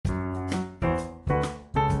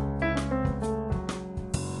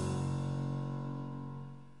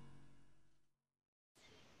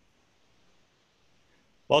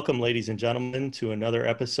Welcome, ladies and gentlemen, to another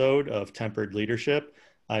episode of Tempered Leadership.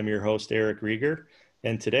 I'm your host, Eric Rieger,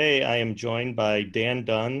 and today I am joined by Dan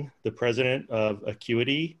Dunn, the president of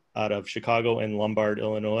Acuity out of Chicago and Lombard,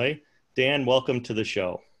 Illinois. Dan, welcome to the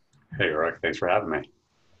show. Hey, Eric. Thanks for having me.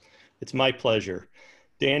 It's my pleasure.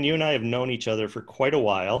 Dan, you and I have known each other for quite a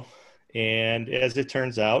while, and as it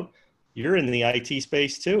turns out, you're in the IT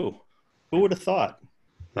space too. Who would have thought?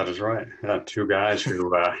 That is right. Two guys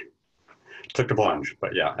who took the plunge,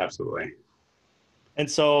 but yeah, absolutely. And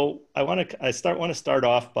so I want to start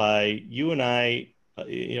off by you and I,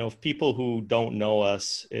 people who don't know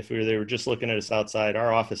us, if they were just looking at us outside,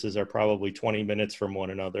 our offices are probably 20 minutes from one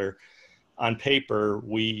another. On paper,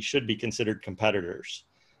 we should be considered competitors,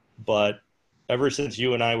 but ever since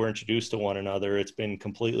you and I were introduced to one another, it's been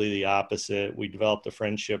completely the opposite. We developed a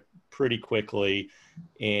friendship pretty quickly,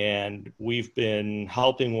 and we've been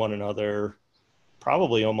helping one another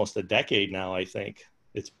probably almost a decade now. I think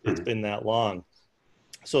it's been that long.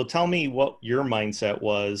 So tell me what your mindset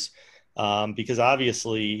was, because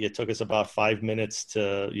obviously it took us about 5 minutes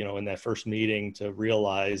to, in that first meeting to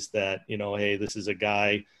realize that, hey, this is a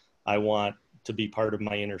guy I want to be part of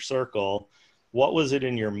my inner circle. What was it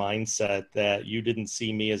in your mindset that you didn't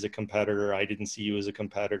see me as a competitor? I didn't see you as a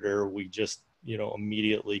competitor. We just,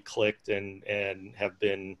 immediately clicked and have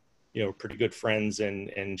been, pretty good friends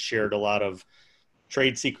and shared a lot of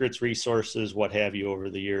trade secrets, resources, what have you over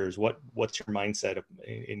the years. What's your mindset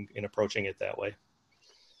in approaching it that way?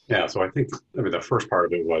 Yeah, so I think the first part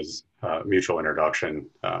of it was mutual introduction.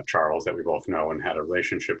 Charles, that we both know and had a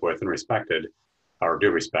relationship with and respected, or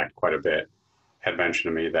do respect quite a bit, had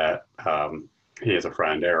mentioned to me that he has a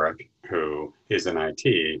friend, Eric, who is in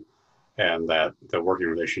IT, and that the working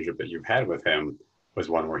relationship that you've had with him was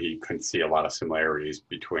one where he could see a lot of similarities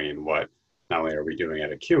between what not only are we doing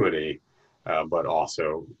at Acuity, but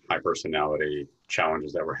also my personality,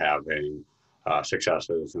 challenges that we're having,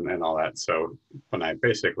 successes, and all that. So when I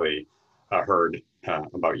basically heard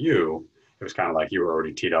about you, it was kind of like you were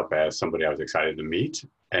already teed up as somebody I was excited to meet,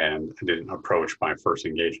 and I didn't approach my first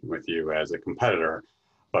engagement with you as a competitor,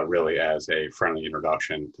 but really as a friendly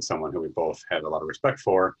introduction to someone who we both had a lot of respect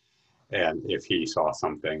for. And if he saw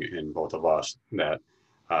something in both of us that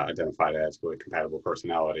identified as really compatible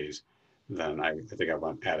personalities, then I think I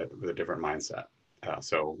went at it with a different mindset.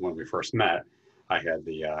 So when we first met, I had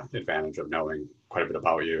the advantage of knowing quite a bit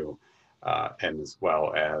about you, and as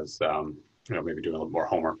well as maybe doing a little more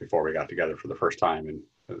homework before we got together for the first time.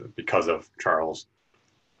 And because of Charles'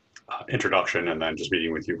 introduction and then just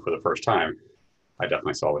meeting with you for the first time, I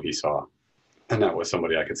definitely saw what he saw, and that was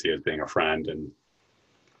somebody I could see as being a friend. And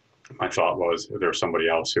my thought was, if there's somebody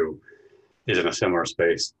else who is in a similar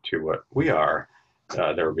space to what we are,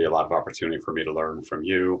 there would be a lot of opportunity for me to learn from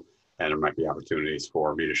you, and there might be opportunities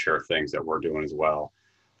for me to share things that we're doing as well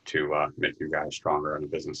to make you guys stronger on the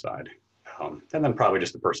business side. And then probably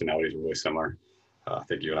just the personalities are really similar. I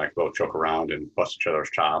think you and I both joke around and bust each other's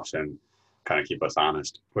chops and kind of keep us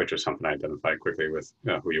honest, which is something I identified quickly with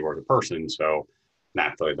who you were as a person. So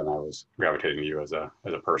naturally, then I was gravitating to you as a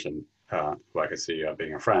person who I could see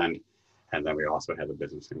being a friend. And then we also had the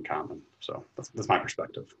business in common. So that's my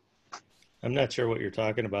perspective. I'm not sure what you're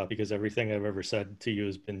talking about because everything I've ever said to you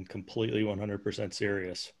has been completely 100%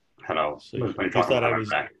 serious. I know. So you thought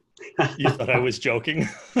you thought I was joking.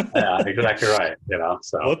 Yeah, exactly right.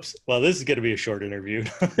 So. Whoops. Well, this is going to be a short interview.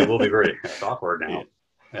 It will be great. It's awkward now.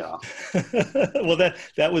 Yeah. Well,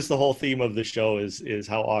 that was the whole theme of the show is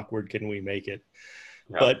how awkward can we make it?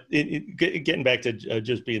 Yeah. But getting back to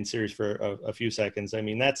just being serious for a few seconds, I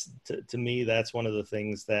mean, that's to me, that's one of the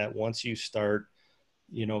things that once you start,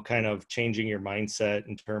 kind of changing your mindset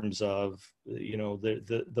in terms of,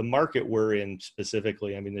 the market we're in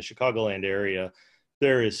specifically. I mean, the Chicagoland area,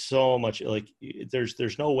 there is so much, like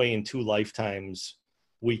there's no way in 2 lifetimes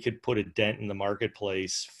we could put a dent in the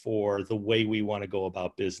marketplace for the way we want to go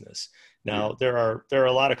about business. Now, there are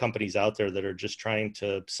a lot of companies out there that are just trying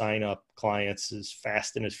to sign up clients as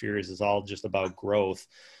fast and as furious. It's all just about growth.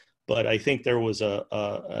 But I think there was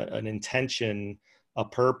an intention, a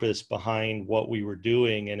purpose behind what we were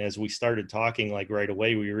doing. And as we started talking, like right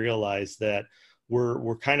away, we realized that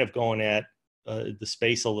we're kind of going at the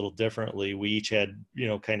space a little differently. We each had,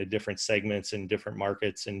 kind of different segments and different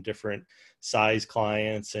markets and different size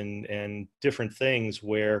clients and different things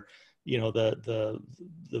where, the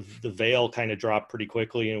veil kind of dropped pretty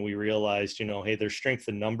quickly. And we realized, hey, there's strength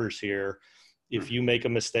in numbers here. If you make a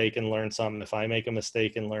mistake and learn something, if I make a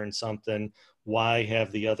mistake and learn something, why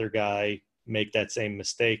have the other guy make that same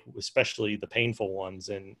mistake, especially the painful ones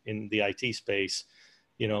in the IT space?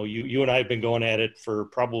 you know, you and I have been going at it for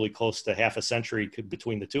probably close to half a century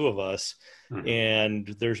between the two of us. Mm-hmm. And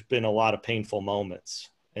there's been a lot of painful moments.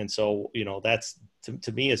 And so, you know, that's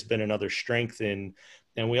to me has been another strength in,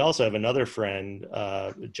 and we also have another friend,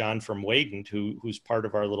 John from Wadent, who's part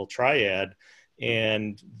of our little triad.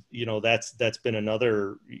 And, you know, that's been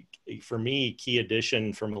another, for me, key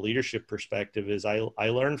addition from a leadership perspective is I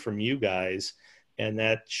learn from you guys, and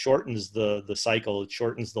that shortens the cycle. It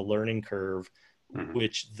shortens the learning curve, mm-hmm.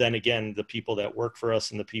 which then again, the people that work for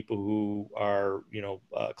us and the people who are, you know,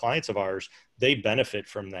 clients of ours, they benefit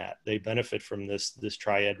from that. They benefit from this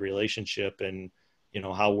triad relationship, and, you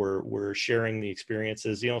know, how we're sharing the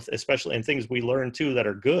experiences, you know, especially in things we learn too that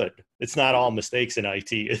are good. It's not all mistakes in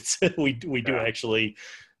IT. It's we do actually,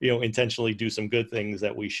 you know, intentionally do some good things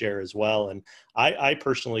that we share as well. And I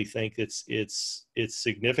personally think it's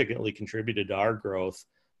significantly contributed to our growth.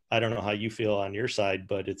 I don't know how you feel on your side,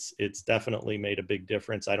 but it's definitely made a big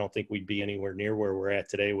difference. I don't think we'd be anywhere near where we're at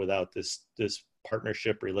today without this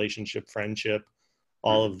partnership, relationship, friendship,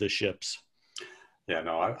 all of the ships. Yeah,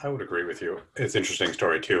 no, I would agree with you. It's an interesting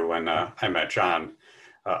story too. When I met John,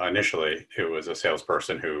 initially, it was a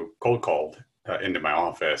salesperson who cold called into my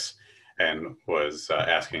office and was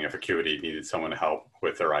asking if Acuity needed someone to help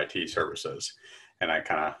with their IT services. And I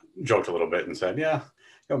kind of joked a little bit and said, yeah,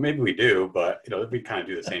 you know, maybe we do, but, you know, we kind of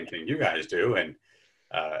do the same thing you guys do. And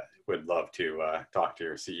would love to talk to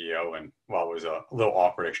your CEO. And while it was a little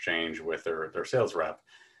awkward exchange with their sales rep,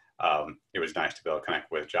 it was nice to be able to connect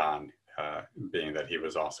with John, being that he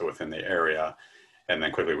was also within the area, and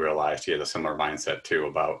then quickly realized he had a similar mindset too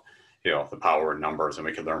about, you know, the power in numbers, and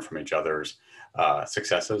we could learn from each other's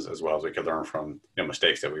successes as well as we could learn from, you know,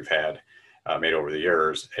 mistakes that we've had made over the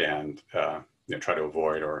years, and you know, try to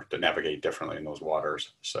avoid or to navigate differently in those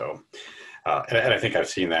waters. So, and I think I've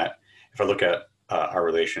seen that. If I look at our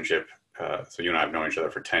relationship, so you and I have known each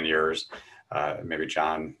other for 10 years, maybe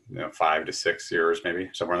John, you know, 5 to 6 years,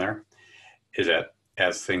 maybe somewhere in there, is that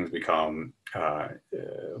as things become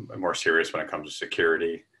more serious when it comes to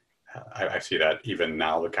security, I see that even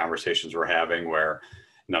now the conversations we're having where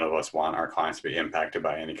none of us want our clients to be impacted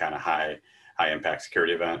by any kind of high impact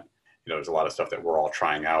security event. You know, there's a lot of stuff that we're all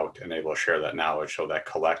trying out and able to share that knowledge. So that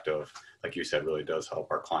collective, like you said, really does help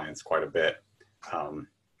our clients quite a bit. And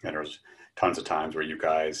there's tons of times where you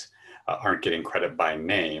guys aren't getting credit by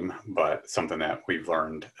name, but something that we've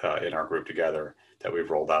learned in our group together that we've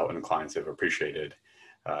rolled out and clients have appreciated.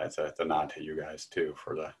 It's a nod to you guys too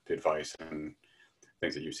for the advice and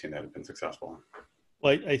things that you've seen that have been successful.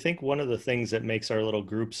 Well, I think one of the things that makes our little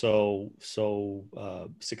group so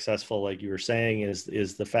successful, like you were saying,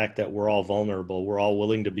 is the fact that we're all vulnerable. We're all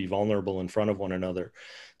willing to be vulnerable in front of one another.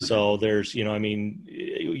 Mm-hmm. So there's, you know, I mean,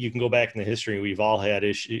 you can go back in the history. We've all had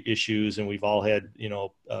issues, and we've all had, you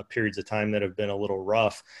know, periods of time that have been a little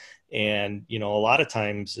rough. And, you know, a lot of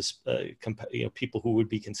times, you know, people who would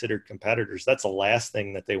be considered competitors, that's the last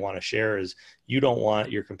thing that they want to share is you don't want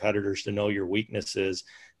your competitors to know your weaknesses.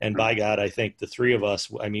 And by God, I think the three of us,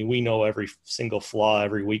 I mean, we know every single flaw,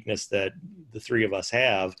 every weakness that the three of us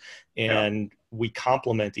have, and we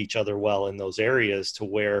complement each other well in those areas to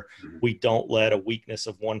where we don't let a weakness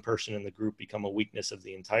of one person in the group become a weakness of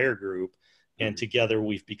the entire group. And together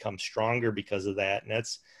we've become stronger because of that. And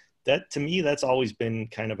that to me, that's always been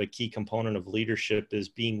kind of a key component of leadership, is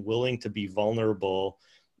being willing to be vulnerable,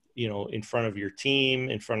 you know, in front of your team,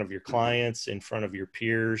 in front of your clients, in front of your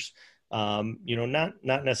peers, you know,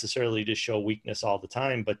 not necessarily to show weakness all the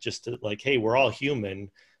time, but just to like, hey, we're all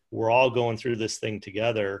human. We're all going through this thing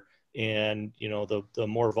together. And, you know, the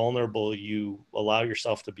more vulnerable you allow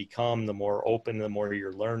yourself to become, the more open, the more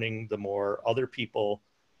you're learning, the more other people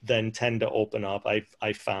then tend to open up.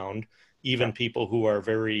 I found even people who are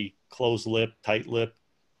very close-lipped, tight-lipped,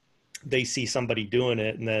 they see somebody doing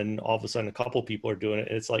it, and then all of a sudden a couple people are doing it.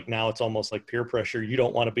 It's like, now it's almost like peer pressure. You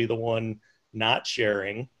don't want to be the one not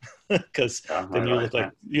sharing because then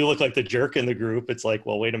you look like the jerk in the group. It's like,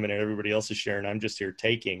 well, wait a minute, everybody else is sharing. I'm just here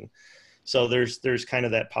taking. So there's kind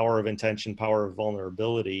of that power of intention, power of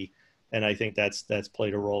vulnerability. And I think that's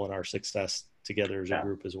played a role in our success together as a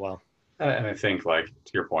group as well. And I think, like,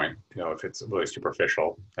 to your point, you know, if it's really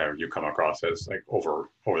superficial, you come across as like over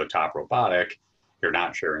the top robotic, you're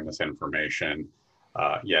not sharing this information,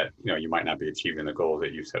 yet, you know, you might not be achieving the goals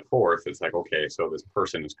that you set forth. It's like, okay, so this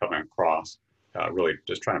person is coming across really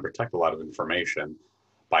just trying to protect a lot of information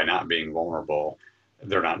by not being vulnerable.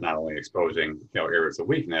 They're not only exposing, you know, areas of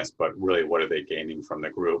weakness, but really what are they gaining from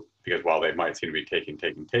the group? Because while they might seem to be taking,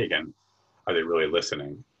 are they really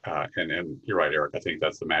listening? And you're right, Eric. I think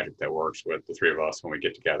that's the magic that works with the three of us when we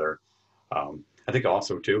get together. I think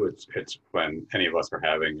also too, it's when any of us are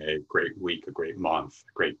having a great week, a great month,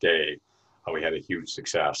 a great day. We had a huge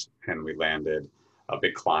success and we landed a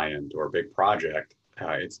big client or a big project.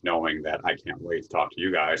 It's knowing that I can't wait to talk to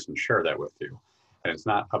you guys and share that with you. And it's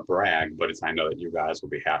not a brag, but it's I know that you guys will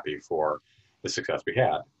be happy for the success we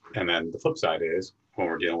had. And then the flip side is when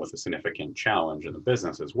we're dealing with a significant challenge in the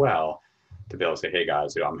business as well, to be able to say, hey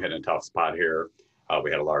guys, I'm hitting a tough spot here. We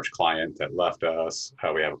had a large client that left us.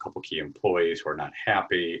 We have a couple key employees who are not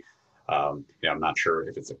happy. I'm not sure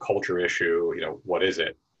if it's a culture issue. What is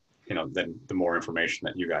it? Then the more information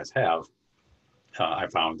that you guys have, I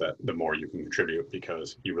found that the more you can contribute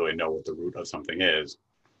because you really know what the root of something is,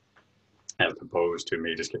 as opposed to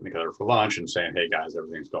me just getting together for lunch and saying, "Hey guys,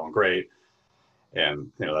 everything's going great," and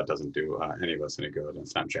that doesn't do any of us any good. And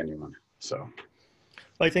it's not genuine. So.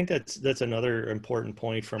 I think that's another important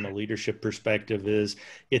point from a leadership perspective is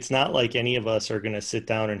it's not like any of us are going to sit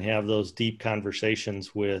down and have those deep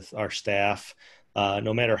conversations with our staff,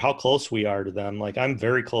 no matter how close we are to them. Like I'm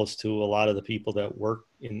very close to a lot of the people that work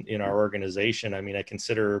in our organization. I mean, I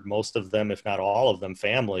consider most of them, if not all of them,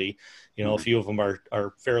 family. A few of them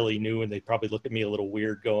are fairly new and they probably look at me a little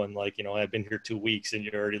weird going like, I've been here 2 weeks and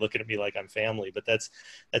you're already looking at me like I'm family, but that's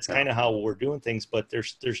kind of how we're doing things. But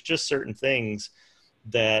there's just certain things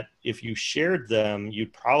that if you shared them,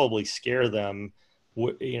 you'd probably scare them,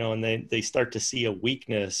 and they start to see a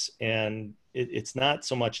weakness. And it's not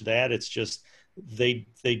so much that, it's just they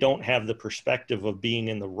don't have the perspective of being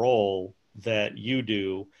in the role that you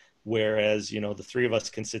do. Whereas, the three of us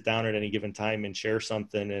can sit down at any given time and share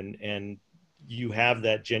something and you have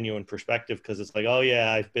that genuine perspective because it's like, oh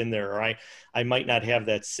yeah, I've been there. Or I might not have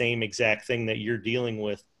that same exact thing that you're dealing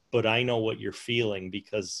with, but I know what you're feeling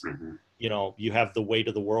because you have the weight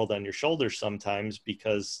of the world on your shoulders sometimes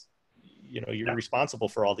because, you're responsible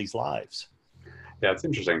for all these lives. Yeah, it's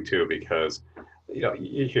interesting too, because,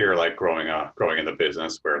 you hear like growing in the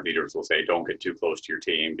business where leaders will say, don't get too close to your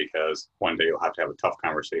team because one day you'll have to have a tough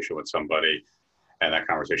conversation with somebody and that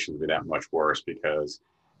conversation will be that much worse because,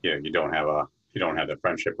 you don't have that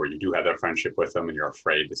friendship, or you do have that friendship with them and you're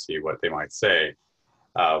afraid to see what they might say.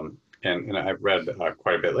 And I've read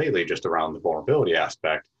quite a bit lately just around the vulnerability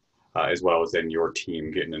aspect, as well as in your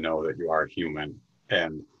team getting to know that you are human,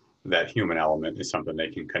 and that human element is something they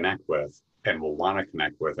can connect with and will want to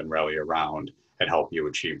connect with and rally around and help you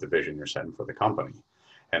achieve the vision you're setting for the company.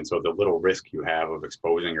 And so the little risk you have of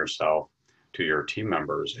exposing yourself to your team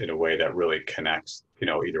members in a way that really connects,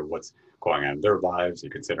 either what's going on in their lives, you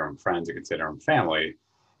consider them friends, you consider them family,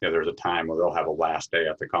 there's a time where they'll have a last day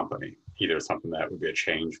at the company, either something that would be a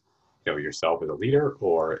change, yourself as a leader,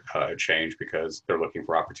 or a change because they're looking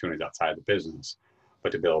for opportunities outside the business.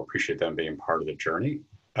 But to be able to appreciate them being part of the journey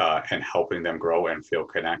and helping them grow and feel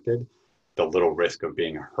connected, the little risk of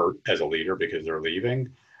being hurt as a leader because they're leaving,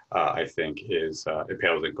 I think it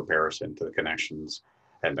pales in comparison to the connections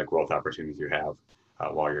and the growth opportunities you have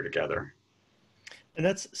while you're together. And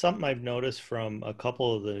that's something I've noticed from a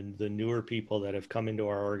couple of the newer people that have come into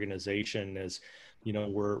our organization is,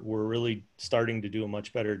 we're really starting to do a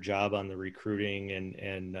much better job on the recruiting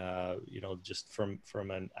and just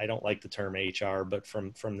from an, I don't like the term HR, but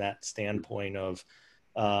from that standpoint of,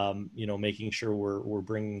 making sure we're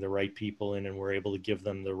bringing the right people in and we're able to give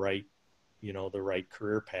them the right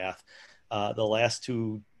career path. The last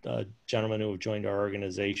two gentlemen who have joined our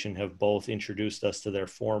organization have both introduced us to their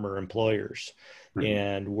former employers,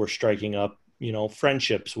 and we're striking up,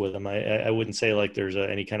 friendships with them. I wouldn't say like there's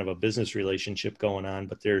any kind of a business relationship going on,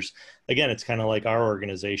 but it's kind of like our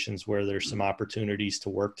organizations where there's some opportunities to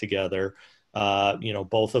work together.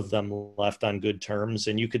 Both of them left on good terms,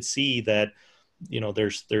 and you could see that,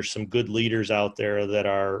 there's some good leaders out there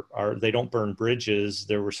that they don't burn bridges.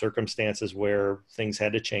 There were circumstances where things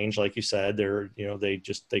had to change. Like you said, they weren't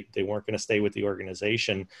going to stay with the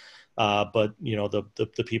organization. But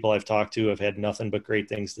the people I've talked to have had nothing but great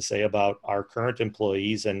things to say about our current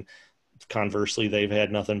employees. And conversely, they've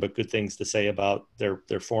had nothing but good things to say about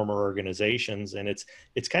their former organizations. And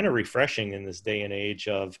it's kind of refreshing in this day and age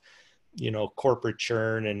of, corporate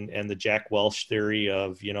churn and the Jack Welch theory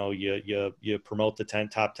of, you promote the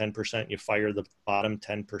top 10%, you fire the bottom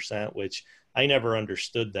 10%, which I never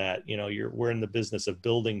understood that. We're in the business of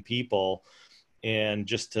building people, and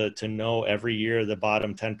just to know every year the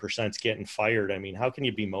bottom 10% is getting fired. I mean, how can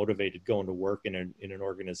you be motivated going to work in an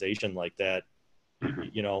organization like that?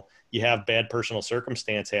 You have bad personal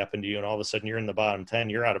circumstance happen to you and all of a sudden you're in the bottom 10,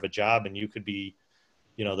 you're out of a job, and you could be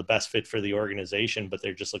the best fit for the organization, but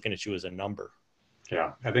they're just looking at you as a number.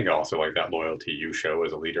 Yeah, I think also like that loyalty you show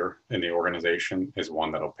as a leader in the organization is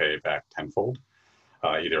one that'll pay back tenfold,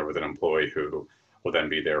 either with an employee who will then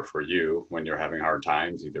be there for you when you're having hard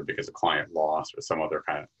times, either because of client loss or some other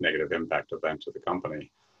kind of negative impact event to the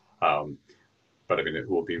company. But I mean, it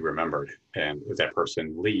will be remembered. And if that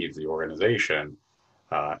person leaves the organization,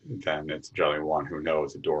 then it's generally one who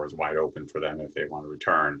knows the door is wide open for them if they want to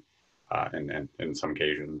return. And in some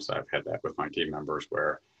occasions, I've had that with my team members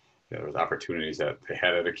where there was opportunities that they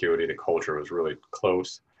had at Acuity. The culture was really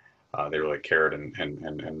close. They really cared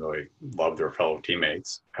and really loved their fellow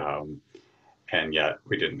teammates. And yet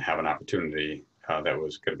we didn't have an opportunity that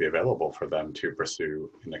was going to be available for them to pursue.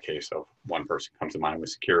 In the case of one person comes to mind with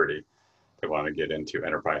security, they want to get into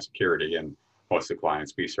enterprise security, and most of the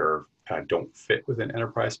clients we serve don't fit within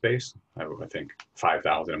enterprise space. I think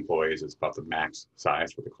 5,000 employees is about the max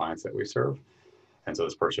size for the clients that we serve. And so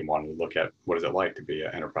this person wanted to look at what is it like to be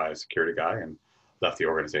an enterprise security guy, and left the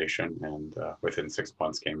organization, and within 6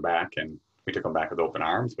 months came back, and we took them back with open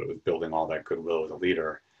arms, but it was building all that goodwill as a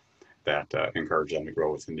leader that encouraged them to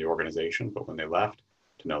grow within the organization. But when they left,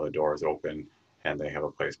 to know the door is open and they have a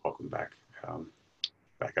place welcome back,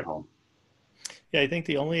 back at home. Yeah, I think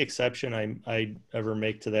the only exception I ever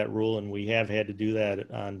make to that rule, and we have had to do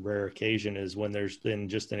that on rare occasion, is when there's been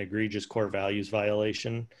just an egregious core values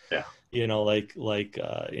violation. Yeah. You know, like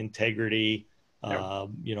integrity. Yep.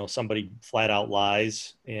 You know, somebody flat out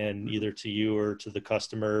lies, and either to you or to the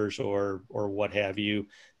customers or what have you.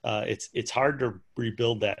 It's hard to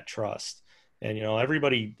rebuild that trust. And you know,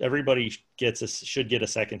 everybody should get a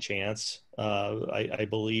second chance, I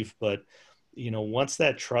believe. But you know, once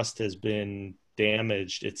that trust has been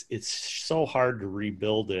damaged, it's so hard to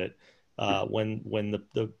rebuild it when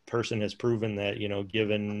the person has proven that, you know,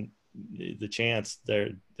 given the chance,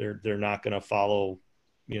 they're not going to follow,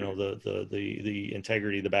 you know, the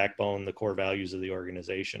integrity, the backbone, the core values of the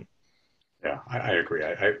organization. Yeah, I agree.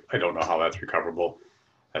 I don't know how that's recoverable.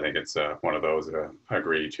 I think it's one of those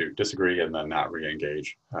agree to disagree and then not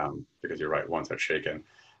re-engage, because you're right, once that's shaken,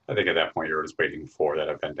 I think at that point you're just waiting for that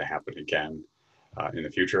event to happen again in the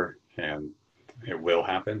future, and it will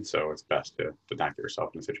happen. So it's best to not get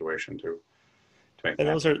yourself in a situation to make that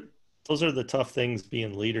happen. Those are the tough things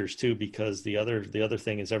being leaders too, because the other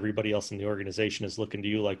thing is everybody else in the organization is looking to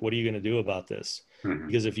you like, what are you going to do about this? Mm-hmm.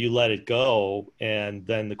 Because if you let it go, and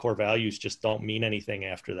then the core values just don't mean anything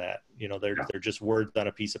after that, you know, they're just words on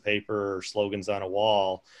a piece of paper or slogans on a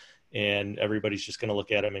wall, and everybody's just going to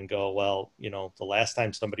look at them and go, well, you know, the last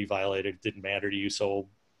time somebody violated it didn't matter to you, so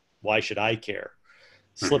why should I care?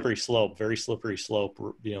 Slippery slope, very slippery slope.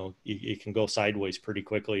 You know, it can go sideways pretty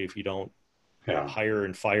quickly if you don't hire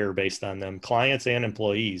and fire based on them, clients and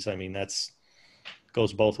employees. I mean,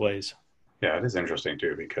 goes both ways. Yeah, it is interesting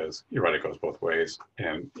too, because you're right, it goes both ways.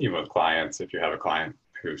 And even with clients, if you have a client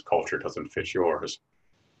whose culture doesn't fit yours,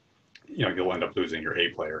 you know, you'll end up losing your A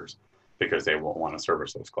players because they won't want to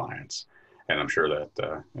service those clients. And I'm sure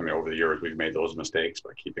that, I mean, over the years, we've made those mistakes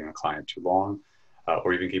by keeping a client too long,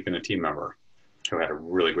 or even keeping a team member who had a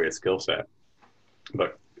really great skill set,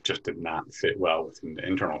 but just did not fit well within the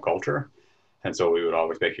internal culture. And so we would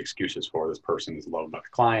always make excuses for this person is loved by the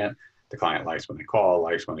client. The client likes when they call,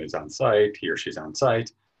 likes when he's on site, he or she's on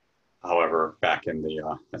site. However, back in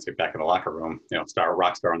the, back in the locker room, you know,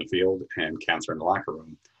 rock star on the field and cancer in the locker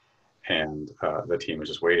room. And the team was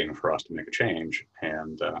just waiting for us to make a change.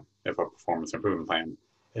 And if a performance improvement plan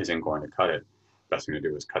isn't going to cut it, best thing to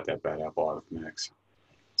do is cut that bad apple out of the mix.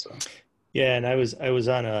 So. Yeah, and I was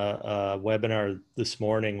on a webinar this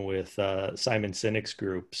morning with Simon Sinek's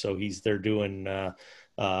group. So they're doing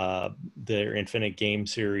their Infinite Game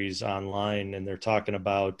series online, and they're talking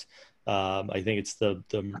about I think it's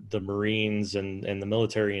the Marines and the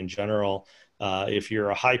military in general. If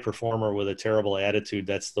you're a high performer with a terrible attitude,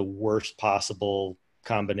 that's the worst possible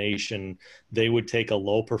combination. They would take a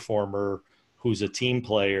low performer who's a team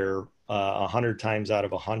player 100 times out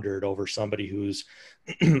of 100 over somebody who's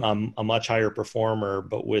a much higher performer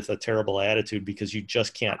but with a terrible attitude, because you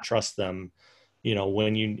just can't trust them. You know,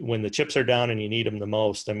 when the chips are down and you need them the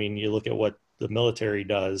most. I mean, you look at what the military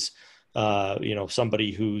does. You know,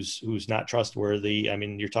 somebody who's not trustworthy. I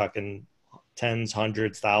mean, you're talking tens,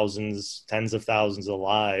 hundreds, thousands, tens of thousands of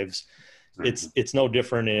lives. It's no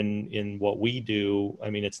different in what we do. I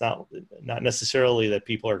mean, it's not necessarily that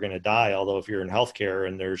people are going to die, although if you're in healthcare,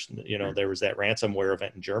 and there was that ransomware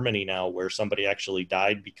event in Germany now where somebody actually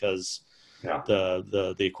died because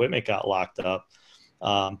the equipment got locked up.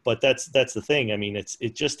 But that's the thing. I mean,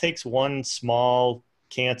 it just takes one small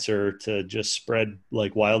cancer to just spread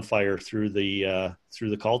like wildfire through the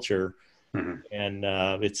culture. Mm-hmm. And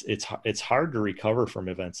it's hard to recover from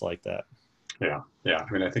events like that. Yeah.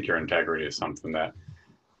 I mean, I think your integrity is something that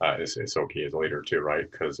is so key as a leader too, right?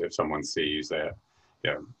 Because if someone sees that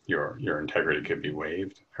your integrity could be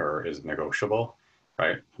waived or is negotiable,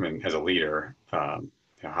 right? I mean, as a leader,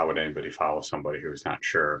 how would anybody follow somebody who's not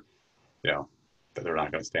sure, you know, that they're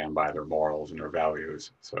not going to stand by their morals and their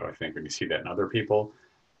values? So I think when you see that in other people,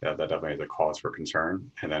 that definitely is a cause for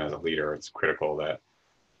concern. And then as a leader, it's critical that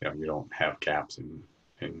you don't have gaps in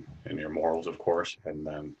your morals, of course, and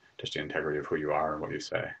then just the integrity of who you are and what you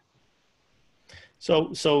say.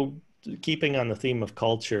 So keeping on the theme of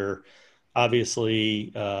culture,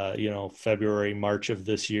 obviously, February, March of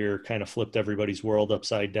this year kind of flipped everybody's world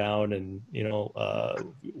upside down. And,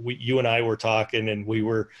 you and I were talking and we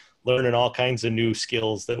were learning all kinds of new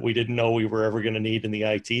skills that we didn't know we were ever going to need in the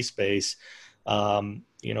IT space. And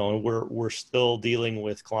we're still dealing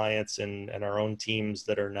with clients and our own teams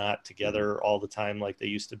that are not together all the time like they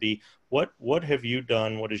used to be. What have you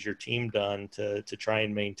done? What has your team done to try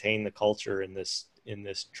and maintain the culture in this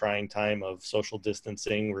trying time of social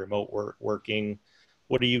distancing, remote working?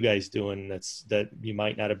 What are you guys doing that you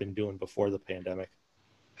might not have been doing before the pandemic?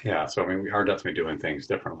 Yeah, so I mean, we are definitely doing things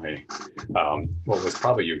differently. What was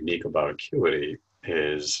probably unique about Acuity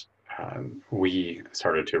is we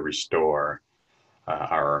started to restore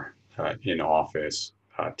our in-office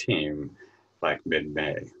team like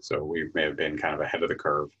mid-May. So we may have been kind of ahead of the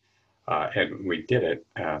curve. And we did it.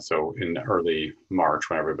 So in early March,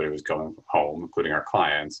 when everybody was going home, including our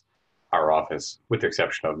clients, our office, with the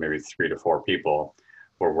exception of maybe 3 to 4 people,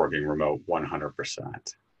 were working remote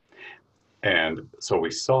 100%. And so we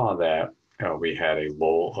saw that we had a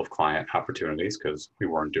lull of client opportunities because we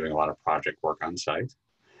weren't doing a lot of project work on site.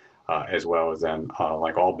 As well as then,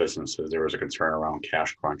 like all businesses, there was a concern around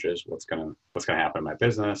cash crunches. What's gonna happen in my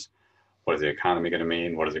business? What is the economy going to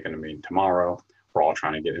mean? What is it going to mean tomorrow? We're all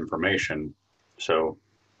trying to get information. So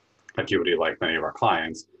Acuity, like many of our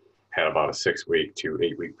clients, had about a 6-week to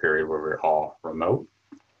 8-week period where we were all remote.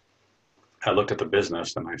 I looked at the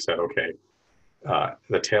business and I said, okay,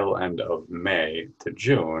 the tail end of May to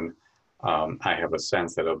June, I have a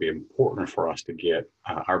sense that it'll be important for us to get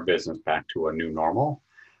our business back to a new normal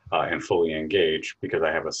and fully engaged, because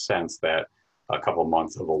I have a sense that a couple of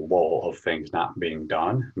months of a lull of things not being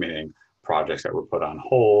done, meaning projects that were put on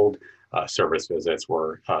hold, service visits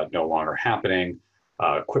were no longer happening,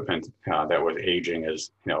 equipment that was aging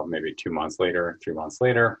is, maybe 2 months later, 3 months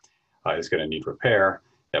later, is going to need repair,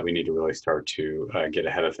 that we need to really start to get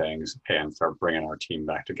ahead of things and start bringing our team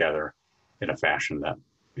back together in a fashion that,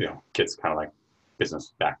 gets kind of like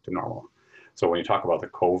business back to normal. So when you talk about the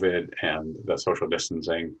COVID and the social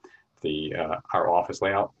distancing, our office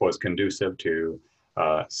layout was conducive to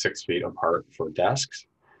 6 feet apart for desks.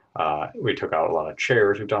 We took out a lot of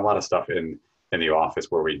chairs. We've done a lot of stuff in the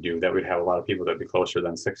office where we knew that we'd have a lot of people that'd be closer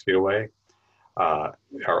than 6 feet away.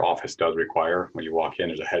 Our office does require, when you walk in,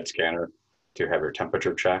 there's a head scanner to have your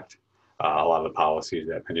temperature checked. A lot of the policies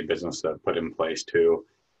that many businesses have put in place too,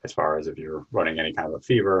 as far as if you're running any kind of a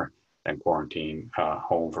fever, and quarantine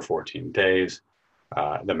home for 14 days.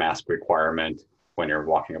 The mask requirement when you're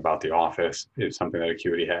walking about the office is something that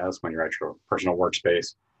Acuity has. When you're at your personal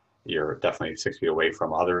workspace, you're definitely 6 feet away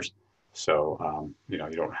from others. So, you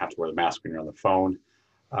don't have to wear the mask when you're on the phone.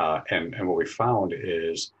 And what we found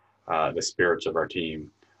is the spirits of our team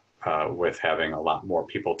with having a lot more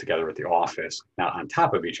people together at the office, not on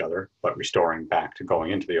top of each other, but restoring back to going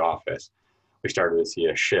into the office. We started to see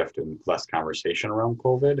a shift in less conversation around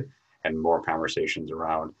COVID and more conversations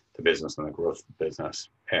around the business and the growth of the business.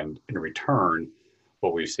 And in return,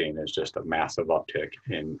 what we've seen is just a massive uptick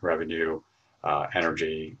in revenue,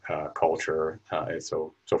 energy, culture.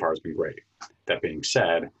 So far it's been great. That being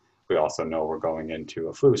said, we also know we're going into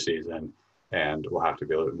a flu season and we'll have to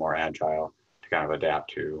be a little bit more agile to kind of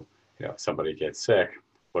adapt to, if somebody gets sick,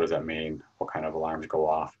 what does that mean? What kind of alarms go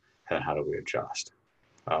off? And how do we adjust?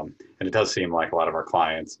 And it does seem like a lot of our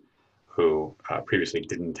clients who previously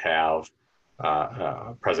didn't have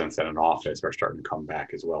presence in an office are starting to come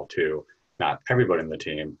back as well too. Not everybody in the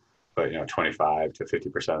team, but 25 to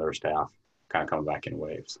 50% of their staff kind of coming back in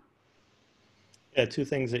waves. Yeah, two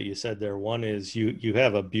things that you said there. One is you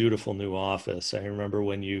have a beautiful new office. I remember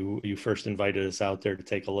when you first invited us out there to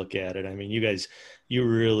take a look at it. I mean, you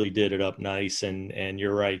really did it up nice, and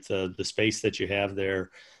you're right. The space that you have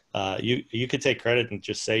there, you could take credit and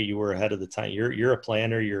just say you were ahead of the time. You're a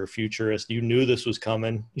planner. You're a futurist. You knew this was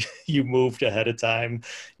coming. You moved ahead of time.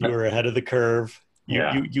 You were ahead of the curve.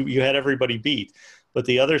 You had everybody beat. But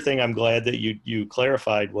the other thing I'm glad that you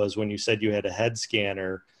clarified was when you said you had a head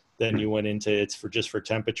scanner. Then you went into it's for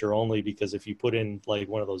temperature only, because if you put in like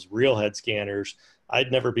one of those real head scanners,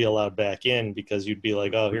 I'd never be allowed back in because you'd be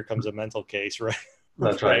like, oh, here comes a mental case, right?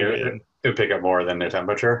 That's right. right It in. would pick up more than the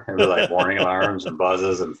temperature. It'd be like warning alarms and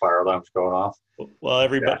buzzes and fire alarms going off.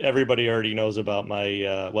 Well, Yeah. everybody already knows about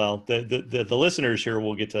my well, the listeners here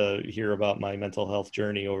will get to hear about my mental health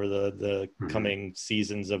journey over the Mm-hmm. coming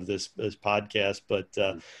seasons of this podcast. But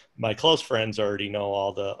my close friends already know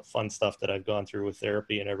all the fun stuff that I've gone through with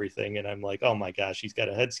therapy and everything. And I'm like, oh my gosh, he's got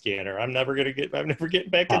a head scanner. I'm never getting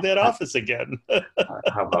back in that office again.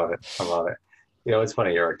 How about it? How about it? You know, it's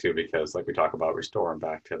funny, Eric, too, because like we talk about restoring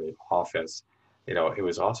back to the office, you know, it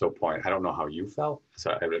was also a point, I don't know how you felt,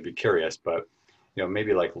 so I would be curious, but, you know,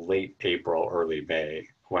 maybe like late April, early May,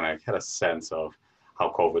 when I had a sense of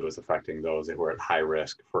how COVID was affecting those that were at high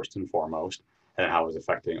risk, first and foremost, and how it was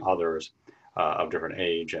affecting others of different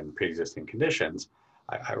age and pre-existing conditions,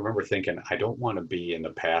 I remember thinking, I don't want to be in the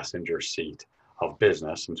passenger seat of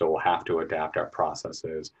business, and so we'll have to adapt our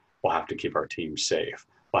processes. We'll have to keep our team safe.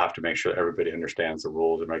 We'll have to make sure everybody understands the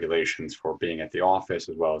rules and regulations for being at the office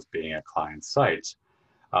as well as being at client sites.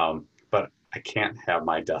 But I can't have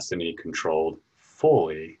my destiny controlled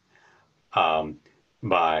fully um,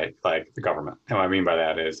 by like the government. And what I mean by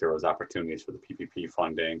that is there was opportunities for the PPP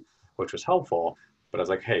funding, which was helpful. But I was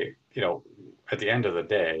like, hey, you know, at the end of the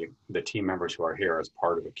day, the team members who are here as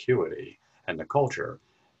part of Acuity and the culture,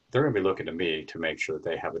 they're going to be looking to me to make sure that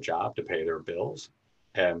they have a job to pay their bills.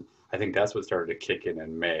 And I think that's what started to kick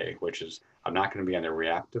in May, which is I'm not going to be on the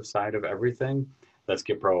reactive side of everything. Let's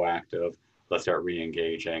get proactive. Let's start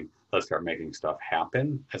re-engaging. Let's start making stuff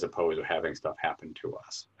happen as opposed to having stuff happen to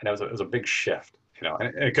us. And it was a big shift, you know,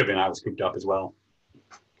 and it could have been I was cooped up as well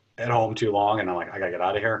at home too long. And I'm like, I got to get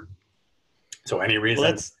out of here. So any Well, reason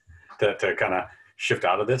that's to kind of shift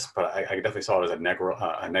out of this, but I definitely saw it as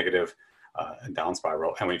a negative down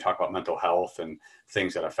spiral. And when you talk about mental health and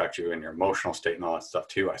things that affect you and your emotional state and all that stuff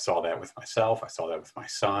too, I saw that with myself. I saw that with my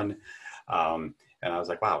son. And I was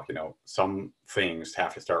like, wow, you know, some things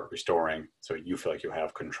have to start restoring so you feel like you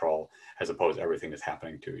have control as opposed to everything that's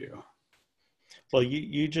happening to you. Well,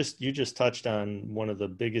 you just touched on one of the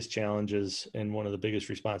biggest challenges and one of the biggest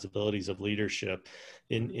responsibilities of leadership.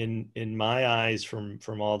 In my eyes,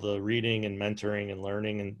 from all the reading and mentoring and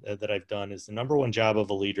learning and that I've done, is the number one job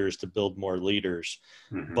of a leader is to build more leaders.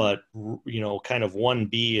 Mm-hmm. But you know, kind of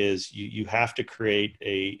 1B is you have to create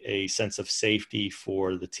a sense of safety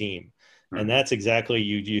for the team, and Mm-hmm. that's exactly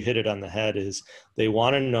you hit it on the head. Is they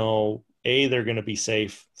want to know they're going to be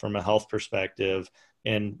safe from a health perspective,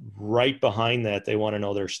 and right behind that they want to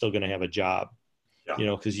know they're still going to have a job, Yeah. you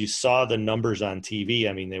know, because you saw the numbers on TV.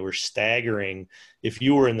 I mean, they were staggering. If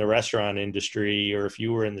you were in the restaurant industry or if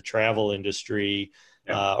you were in the travel industry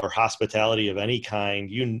Yeah. or hospitality of any kind,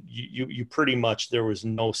 you pretty much, there was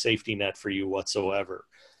no safety net for you whatsoever.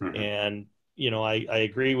 Mm-hmm. And you know, I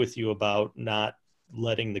agree with you about not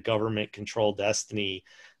letting the government control destiny.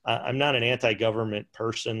 I'm not an anti-government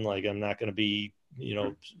person. Like, I'm not going to be, you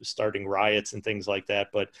know, starting riots and things like that.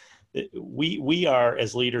 But we are,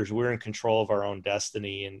 as leaders, we're in control of our own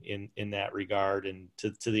destiny in that regard, and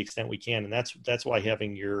to the extent we can. And that's why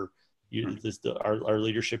having our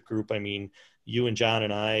leadership group. I mean, you and John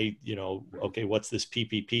and I, you know, okay, what's this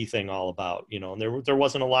PPP thing all about? You know, and there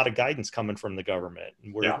wasn't a lot of guidance coming from the government,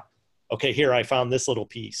 and we're Yeah. okay, here, I found this little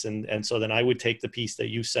piece. And so then I would take the piece that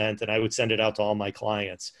you sent and I would send it out to all my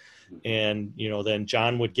clients. Mm-hmm. And, you know, then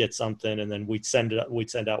John would get something and then we'd send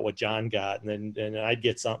out what John got. And then I'd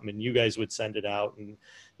get something and you guys would send it out. And,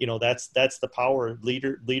 you know, that's the power of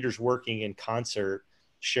leaders working in concert,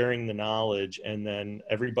 sharing the knowledge. And then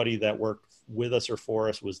everybody that worked with us or for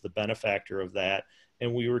us was the benefactor of that.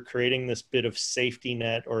 And we were creating this bit of safety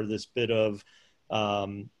net, or this bit of,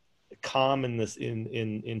 calm in this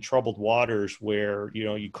in troubled waters, where, you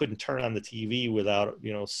know, you couldn't turn on the TV without,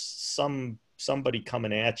 you know, somebody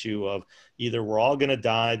coming at you of either we're all going to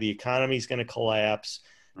die, the economy's going to collapse.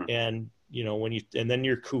 Mm-hmm. And you know, and then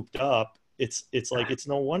you're cooped up, it's like, it's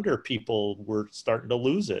no wonder people were starting to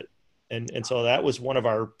lose it. And so that was one of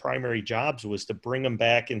our primary jobs, was to bring them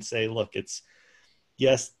back and say, look, it's,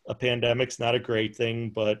 yes, a pandemic's not a great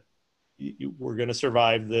thing, but we're going to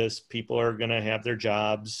survive this. People are going to have their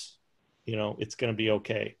jobs. You know, it's going to be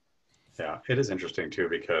okay. Yeah. It is interesting too,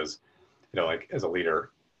 because, you know, like as a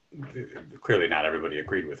leader, clearly not everybody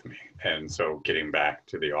agreed with me. And so getting back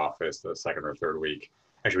to the office the second or third week,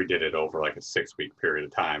 actually we did it over like a 6-week period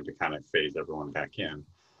of time to kind of phase everyone back in.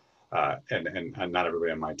 And not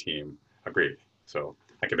everybody on my team agreed. So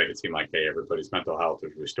I could make it seem like, hey, everybody's mental health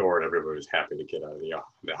is restored. Everybody was happy to get out of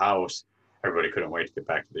the house. Everybody couldn't wait to get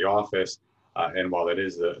back to the office. And while that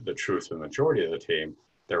is the truth for the majority of the team,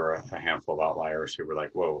 there were a handful of outliers who were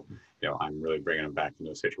like, whoa, you know, I'm really bringing them back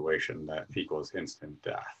into a situation that equals instant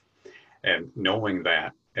death. And knowing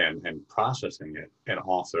that and processing it. And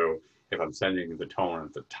also, if I'm sending the tone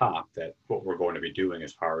at the top that what we're going to be doing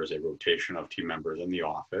as far as a rotation of team members in the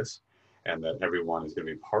office, and that everyone is going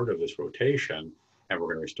to be part of this rotation, and we're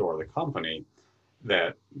going to restore the company,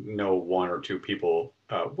 that no one or two people,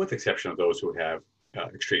 with exception of those who have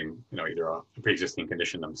extreme, either a pre-existing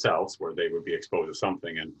condition themselves where they would be exposed to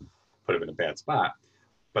something and put them in a bad spot,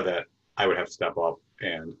 but that I would have to step up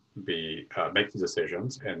and be make the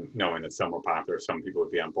decisions, and knowing that some were popular, some people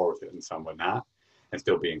would be on board with it and some would not, and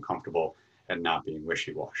still being comfortable and not being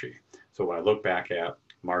wishy-washy. So when I look back at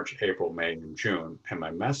March, April, May, and June, and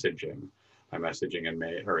my messaging in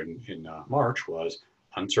May or in March was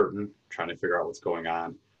uncertain, trying to figure out what's going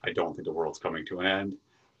on. I don't think the world's coming to an end.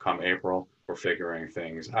 Come April, we're figuring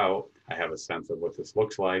things out. I have a sense of what this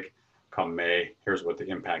looks like. Come May, here's what the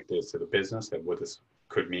impact is to the business and what this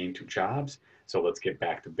could mean to jobs. So let's get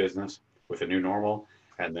back to business with a new normal.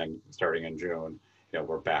 And then starting in June,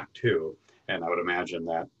 we're back to. And I would imagine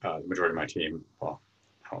that the majority of my team,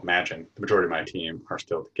 the majority of my team are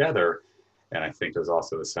still together. And I think there's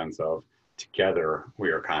also the sense of together we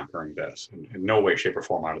are conquering this. In no way, shape, or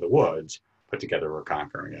form out of the woods, but together we're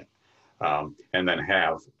conquering it. And then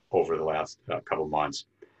have, over the last couple of months,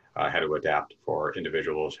 had to adapt for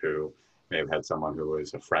individuals who may have had someone who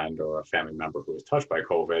was a friend or a family member who was touched by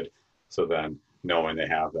COVID. So then knowing they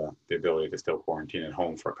have the ability to still quarantine at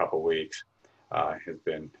home for a couple of weeks has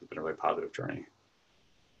been a really positive journey.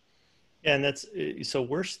 And that's, so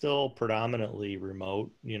we're still predominantly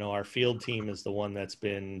remote. Our field team is the one that's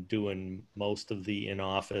been doing most of the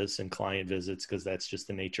in-office and client visits because that's just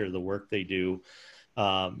the nature of the work they do.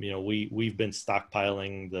 We've been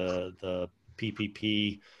stockpiling the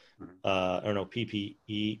PPP,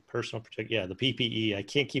 PPE, personal protect. Yeah, the PPE. I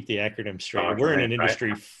can't keep the acronym straight. Okay, we're in an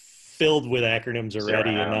industry filled with acronyms already,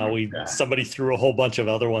 and now somebody threw a whole bunch of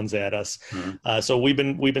other ones at us. Mm-hmm. So we've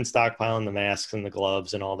been stockpiling the masks and the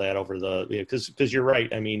gloves and all that over because you're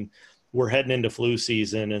right. I mean, we're heading into flu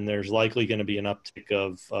season, and there's likely going to be an uptick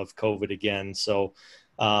of COVID again. So,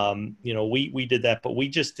 we did that, but we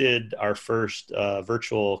just did our first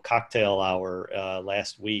virtual cocktail hour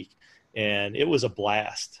last week, and it was a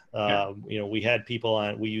blast. We had people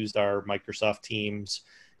on. We used our Microsoft Teams.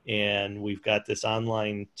 And we've got this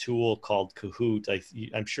online tool called Kahoot.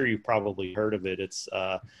 I'm sure you've probably heard of it. It's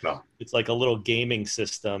like a little gaming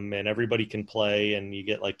system, and everybody can play, and you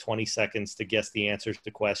get like 20 seconds to guess the answers to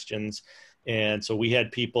questions. And so we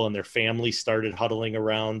had people and their families started huddling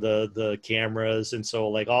around the cameras. And so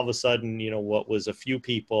like all of a sudden, what was a few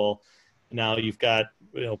people, now you've got,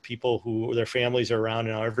 people who their families are around,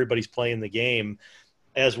 and now everybody's playing the game.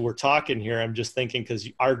 As we're talking here, I'm just thinking, because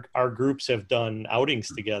our groups have done outings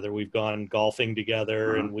together. We've gone golfing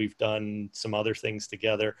together, and we've done some other things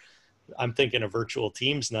together. I'm thinking a virtual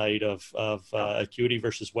teams night of Acuity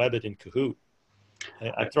versus Webbit in Kahoot.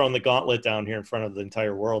 I've thrown the gauntlet down here in front of the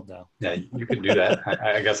entire world now. Yeah, you can do that.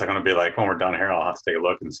 I guess I'm going to be like, when we're done here, I'll have to take a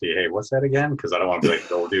look and see, hey, what's that again? Because I don't want to be like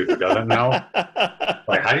the old dude who doesn't know.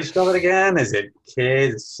 Like, how do you spell it again? Is it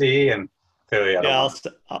K, C, and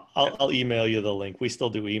I'll email you the link. We still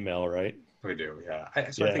do email, right? We do, yeah. I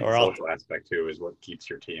think the social aspect too is what keeps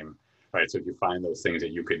your team, right? So if you find those things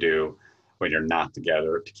that you could do when you're not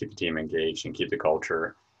together to keep the team engaged and keep the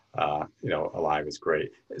culture, alive is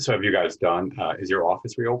great. So have you guys done? Is your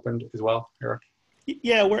office reopened as well, Eric?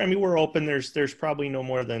 Yeah, we're open. There's probably no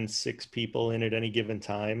more than 6 people in at any given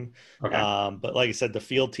time. Okay. But like I said, the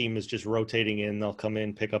field team is just rotating in. They'll come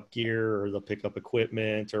in, pick up gear, or they'll pick up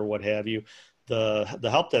equipment or what have you. The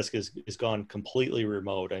help desk is gone completely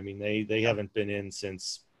remote. I mean, they haven't been in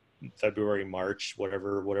since February, March,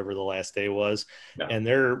 whatever the last day was. Yeah. And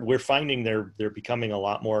we're finding they're becoming a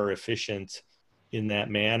lot more efficient in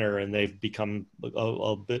that manner, and they've become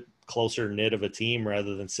a bit closer knit of a team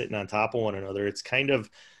rather than sitting on top of one another.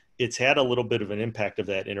 It's had a little bit of an impact of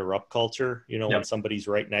that interrupt culture. When somebody's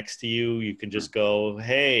right next to you, you can just go,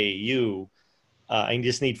 hey, you, I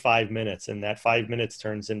just need 5 minutes. And that 5 minutes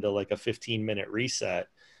turns into like a 15-minute reset.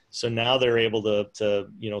 So now they're able to,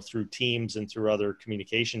 through Teams and through other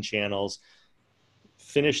communication channels,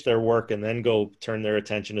 finish their work and then go turn their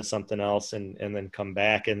attention to something else and then come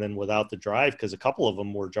back. And then without the drive, because a couple of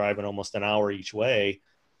them were driving almost an hour each way,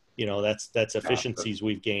 that's efficiencies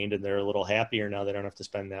we've gained, and they're a little happier now. They don't have to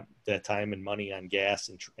spend that time and money on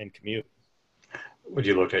gas and commute. When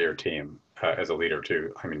you looked at your team as a leader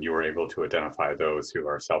too, I mean, you were able to identify those who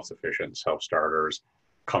are self-sufficient, self-starters,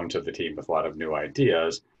 come to the team with a lot of new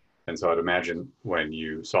ideas. And so I'd imagine when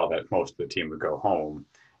you saw that most of the team would go home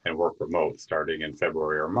and work remote starting in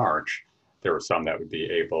February or March, there were some that would be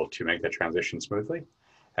able to make that transition smoothly.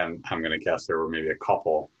 And I'm going to guess there were maybe a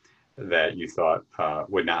couple that you thought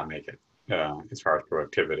would not make it as far as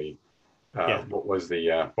productivity. Yeah. What was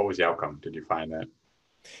the outcome? Did you find that?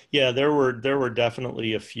 Yeah, there were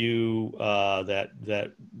definitely a few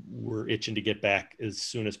that were itching to get back as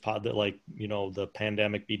soon as that, like, the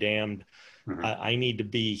pandemic be damned. Hmm. I need to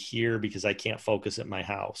be here because I can't focus at my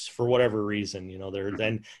house for whatever reason. There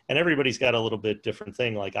then, and everybody's got a little bit different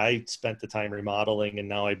thing. Like, I spent the time remodeling, and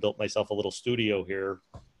now I built myself a little studio here,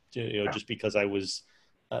 Yeah. just because I was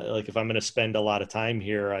like, if I'm going to spend a lot of time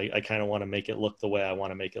here, I kind of want to make it look the way I want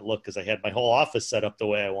to make it look, because I had my whole office set up the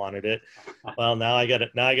way I wanted it. Well, now I got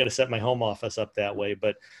to set my home office up that way.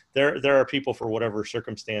 But there are people, for whatever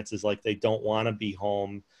circumstances, like, they don't want to be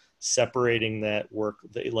home. Separating that work,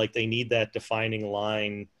 they need that defining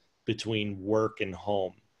line between work and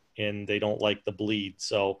home, and they don't like the bleed.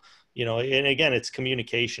 So, and again, it's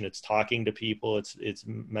communication, it's talking to people, it's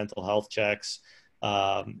mental health checks,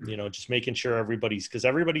 just making sure because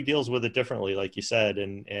everybody deals with it differently, like you said,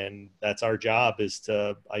 and that's our job, is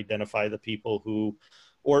to identify the people who,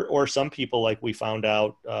 or some people, like we found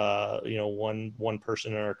out, one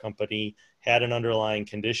person in our company had an underlying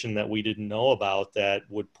condition that we didn't know about, that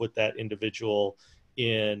would put that individual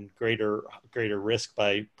in greater risk,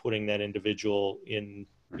 by putting that individual in,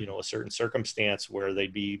 a certain circumstance where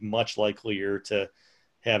they'd be much likelier to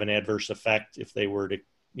have an adverse effect if they were to,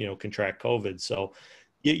 contract COVID. So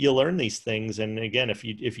you learn these things. And again, if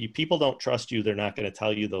you people don't trust you, they're not going to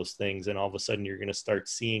tell you those things. And all of a sudden you're going to start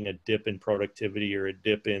seeing a dip in productivity, or a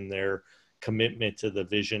dip in their commitment to the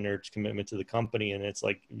vision, or commitment to the company. And it's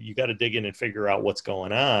like, you got to dig in and figure out what's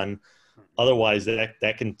going on. Otherwise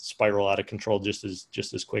that can spiral out of control just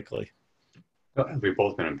as quickly. We've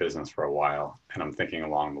both been in business for a while, and I'm thinking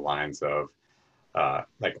along the lines of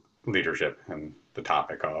like leadership and the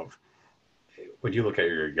topic of, when you look at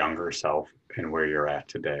your younger self and where you're at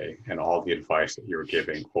today and all the advice that you were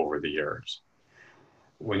giving over the years,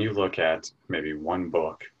 when you look at maybe one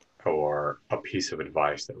book or a piece of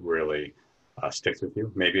advice that really sticks with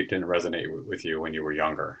you, maybe it didn't resonate with you when you were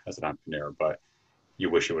younger as an entrepreneur, but you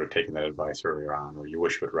wish you would have taken that advice earlier on, or you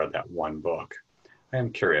wish you had read that one book. I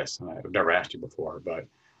am curious, and I've never asked you before, but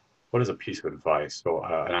what is a piece of advice? So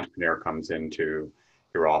an entrepreneur comes into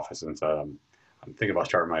your office and says, I'm thinking about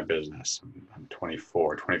starting my business. I'm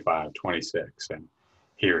 24, 25, 26, and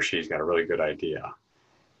he or she's got a really good idea,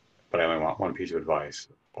 but I only want one piece of advice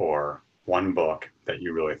or one book that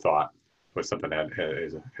you really thought was something that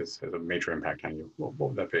has a major impact on you. What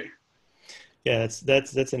would that be? Yeah,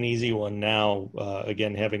 that's an easy one now.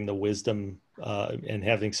 Again, having the wisdom, and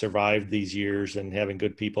having survived these years, and having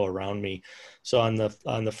good people around me. So on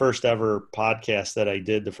the first ever podcast that I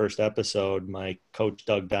did, the first episode, my coach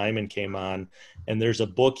Doug Diamond came on, and there's a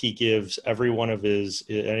book he gives every one of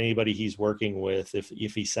anybody he's working with, if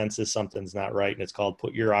he senses something's not right, and it's called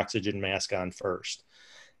 "Put Your Oxygen Mask On First."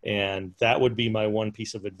 And that would be my one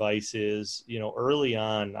piece of advice. Is, early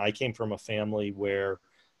on, I came from a family where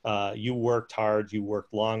you worked hard, you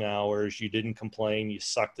worked long hours, you didn't complain, you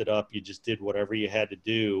sucked it up, you just did whatever you had to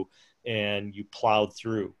do, and you plowed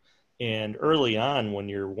through. And early on, when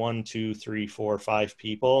you're 1, 2, 3, 4, 5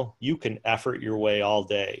 people, you can effort your way all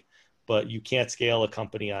day, but you can't scale a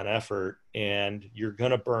company on effort, and you're going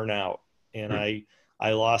to burn out. And I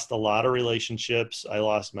lost a lot of relationships. I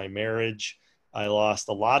lost my marriage. I lost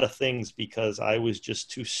a lot of things because I was just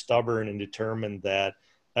too stubborn and determined that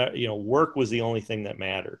work was the only thing that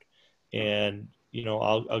mattered. And,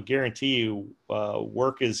 I'll guarantee you,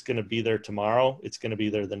 work is going to be there tomorrow. It's going to be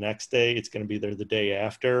there the next day. It's going to be there the day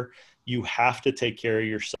after. You have to take care of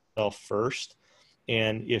yourself first.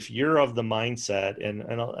 And if you're of the mindset,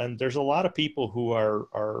 and there's a lot of people who are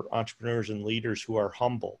entrepreneurs and leaders who are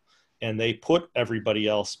humble, and they put everybody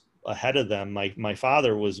else ahead of them. My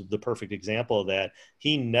father was the perfect example of that.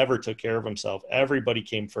 He never took care of himself. Everybody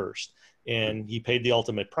came first, and he paid the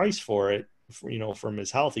ultimate price for it. From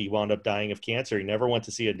his health, he wound up dying of cancer. He never went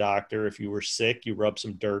to see a doctor. If you were sick, you rubbed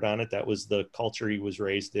some dirt on it. That was the culture he was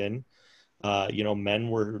raised in. Men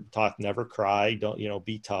were taught never cry, don't,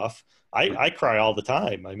 be tough. I cry all the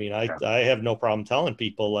time. I mean, I have no problem telling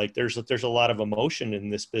people, like, there's a lot of emotion in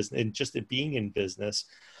this business, and just it being in business.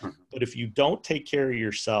 But if you don't take care of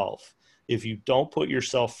yourself, if you don't put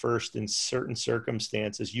yourself first in certain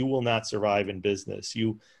circumstances, you will not survive in business.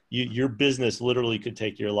 Your business literally could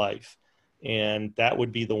take your life. And that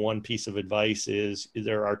would be the one piece of advice: is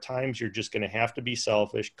there are times you're just going to have to be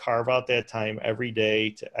selfish, carve out that time every day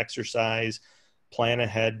to exercise, plan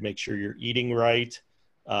ahead, make sure you're eating right,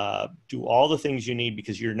 do all the things you need,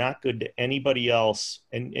 because you're not good to anybody else.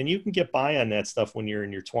 And you can get by on that stuff when you're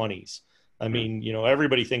in your 20s. I mean,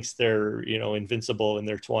 everybody thinks they're, invincible in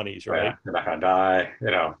their 20s, right? Yeah, you're not gonna die. You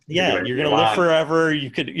can do Yeah, you're anything going you to live want. forever. You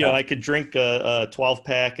could, Yeah. I could drink a 12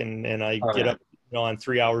 pack and I Oh get yeah. up, on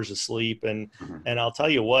 3 hours of sleep. Mhm. And I'll tell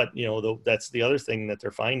you what, that's the other thing that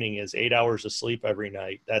they're finding is 8 hours of sleep every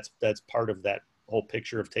night. That's part of that whole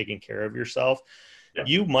picture of taking care of yourself. Yeah.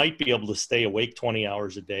 You might be able to stay awake 20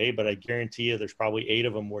 hours a day, but I guarantee you there's probably 8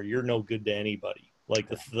 of them where you're no good to anybody. Like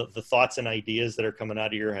the thoughts and ideas that are coming out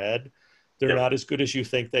of your head, they're Yep. not as good as you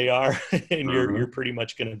think they are. And Mhm. you're pretty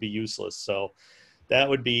much going to be useless. So that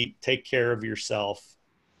would be take care of yourself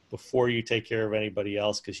before you take care of anybody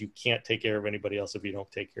else, because you can't take care of anybody else if you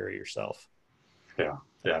don't take care of yourself. Yeah.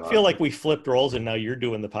 Yeah. I feel like we flipped roles and now you're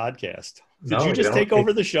doing the podcast. Did you No, just take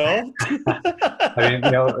over the show? I mean,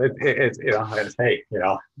 it's hey,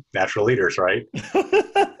 natural leaders, right?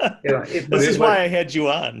 This is why I had you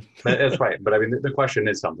on. That's right. But I mean, the question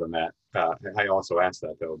is something that I also asked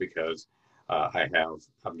that though, because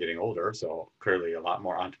I'm getting older, so clearly a lot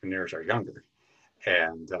more entrepreneurs are younger,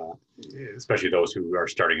 and especially those who are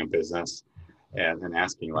starting a business and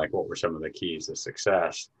asking like, what were some of the keys to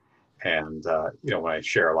success? And when I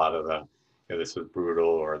share a lot of the, this was brutal,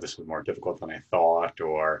 or this was more difficult than I thought,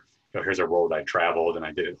 or here's a road I traveled and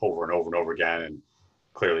I did it over and over and over again, and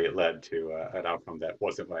clearly it led to an outcome that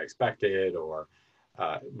wasn't what I expected, or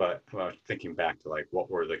but I was thinking back to like, what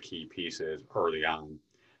were the key pieces early on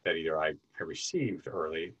that either I received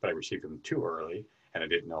early, but I received them too early, and I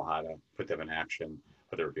didn't know how to put them in action,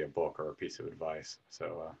 whether it be a book or a piece of advice.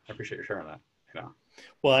 So I appreciate you sharing that.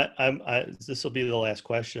 Well, this will be the last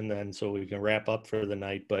question then, so we can wrap up for the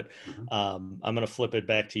night. But I'm going to flip it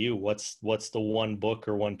back to you. What's the one book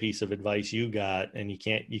or one piece of advice you got, and you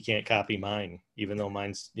can't copy mine, even though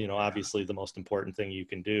mine's obviously the most important thing you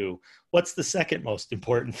can do. What's the second most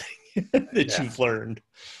important thing that you've learned?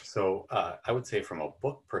 So I would say from a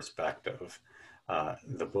book perspective,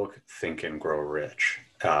 the book Think and Grow Rich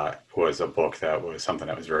was a book that was something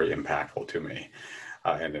that was very impactful to me.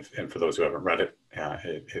 And for those who haven't read it,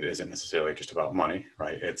 it isn't necessarily just about money,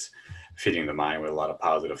 right? It's feeding the mind with a lot of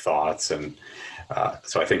positive thoughts. And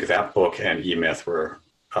so I think that book and E-Myth were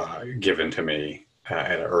given to me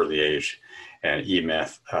at an early age. And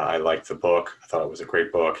E-Myth, I liked the book. I thought it was a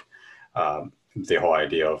great book. The whole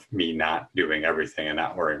idea of me not doing everything and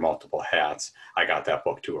not wearing multiple hats, I got that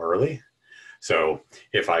book too early. So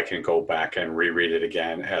if I can go back and reread it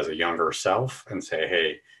again as a younger self and say,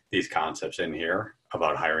 hey, these concepts in here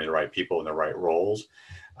about hiring the right people in the right roles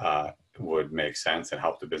would make sense and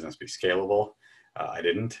help the business be scalable. I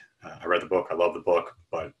didn't. I read the book. I love the book,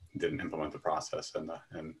 but didn't implement the process and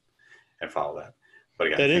follow that. But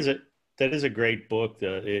again, that is a great book.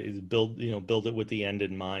 Build it with the end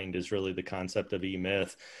in mind is really the concept of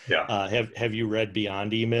E-Myth. Yeah. Have you read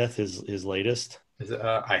Beyond E-Myth, his latest?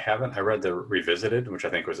 I haven't. I read the Revisited, which I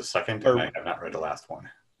think was the second, and I have not read the last one.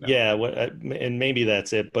 No. Yeah, and maybe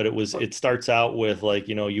that's it, but it starts out with like,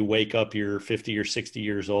 you wake up, you're 50 or 60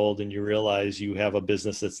 years old and you realize you have a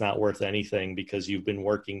business that's not worth anything because you've been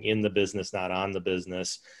working in the business, not on the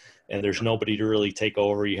business. And there's nobody to really take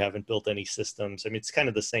over. You haven't built any systems. I mean, it's kind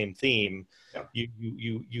of the same theme. Yeah.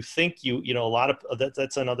 You think a lot of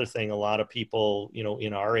that's another thing. A lot of people,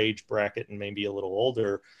 in our age bracket and maybe a little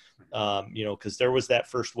older, because there was that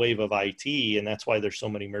first wave of IT, and that's why there's so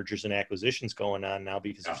many mergers and acquisitions going on now,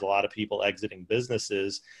 because there's a lot of people exiting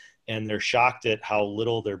businesses and they're shocked at how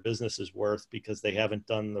little their business is worth because they haven't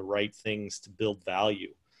done the right things to build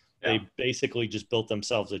value. Yeah. They basically just built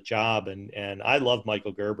themselves a job. And I love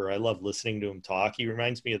Michael Gerber. I love listening to him talk. He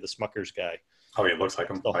reminds me of the Smuckers guy. Oh, he looks like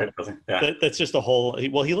him. Right? Yeah. That's just a whole. He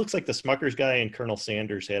looks like the Smuckers guy, and Colonel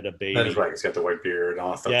Sanders had a baby. That is right. He's got the white beard and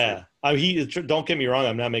all that stuff. Yeah, don't get me wrong.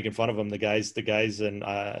 I'm not making fun of him. The guys, and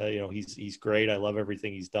he's great. I love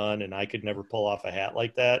everything he's done, and I could never pull off a hat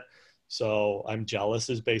like that. So I'm jealous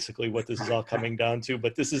is basically what this is all coming down to.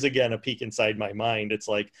 But this is, again, a peek inside my mind. It's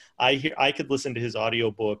like I could listen to his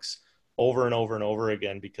audiobooks over and over and over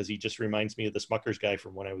again because he just reminds me of the Smuckers guy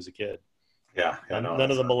from when I was a kid. Yeah. None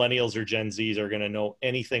of the millennials or Gen Zs are going to know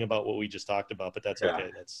anything about what we just talked about, but that's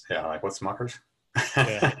okay. Like what's Smuckers?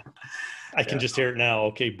 Yeah. I can just hear it now.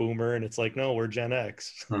 Okay, boomer. And it's like, no, we're Gen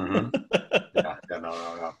X. No.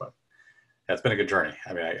 But it's been a good journey.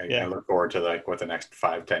 I mean, I look forward to what the next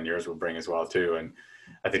 5-10 years will bring as well too. And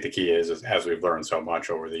I think the key is as we've learned so much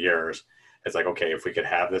over the years, it's like, okay, if we could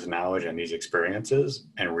have this knowledge and these experiences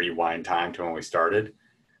and rewind time to when we started,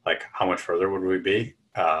 like how much further would we be?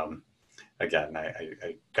 Again,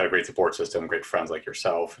 I got a great support system, great friends like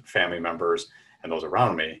yourself, family members, and those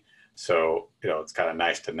around me. So, it's kind of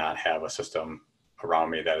nice to not have a system around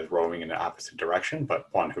me that is rowing in the opposite direction, but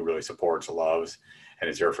one who really supports, loves, and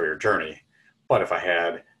is here for your journey. But if I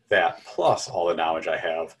had that plus all the knowledge I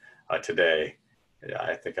have today, yeah,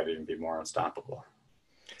 I think I'd even be more unstoppable.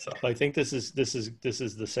 So I think this is the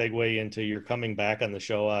segue into your coming back on the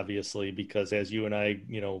show, obviously, because as you and I,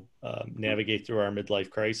 navigate through our midlife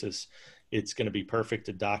crisis, it's going to be perfect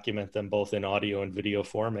to document them both in audio and video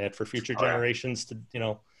format for future generations to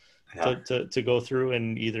go through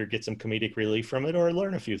and either get some comedic relief from it or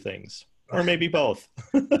learn a few things, or maybe both.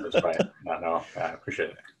 That's right. No, I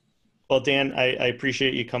appreciate it. Well, Dan, I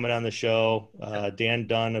appreciate you coming on the show. Dan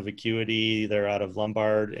Dunn of Acuity, they're out of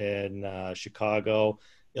Lombard in Chicago,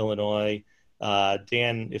 Illinois.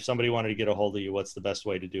 Dan, if somebody wanted to get a hold of you, what's the best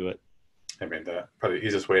way to do it? I mean, probably the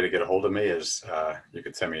easiest way to get a hold of me is you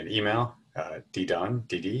could send me an email,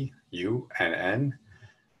 ddunn, DDUNN,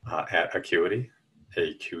 at Acuity,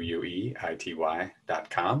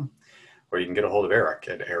 AQUEITY.com, or you can get a hold of Eric,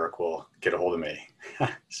 and Eric will get a hold of me.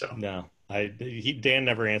 So no. Dan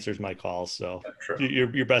never answers my calls, so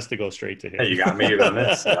you're best to go straight to him. Hey, you got me on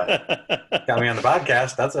this. Got me on the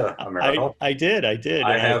podcast. That's a miracle. I did.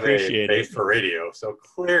 I have a face for radio, so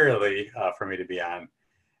clearly for me to be on,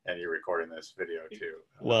 and you're recording this video too.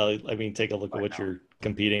 Well, I mean, take a look at what you're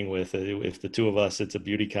competing with. If the two of us, it's a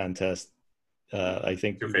beauty contest. I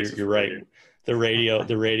think you're right. The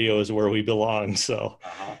radio is where we belong. So,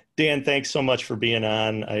 Dan, thanks so much for being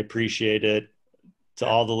on. I appreciate it. To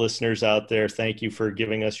all the listeners out there, thank you for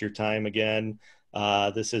giving us your time again.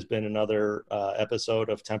 This has been another episode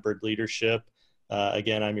of Tempered Leadership.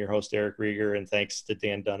 Again, I'm your host, Eric Rieger, and thanks to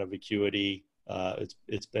Dan Dunn of Acuity.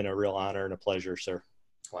 It's been a real honor and a pleasure, sir.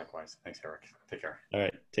 Likewise. Thanks, Eric. Take care. All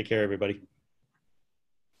right. Take care, everybody.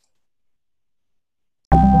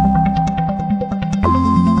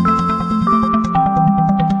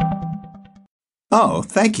 Oh,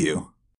 thank you.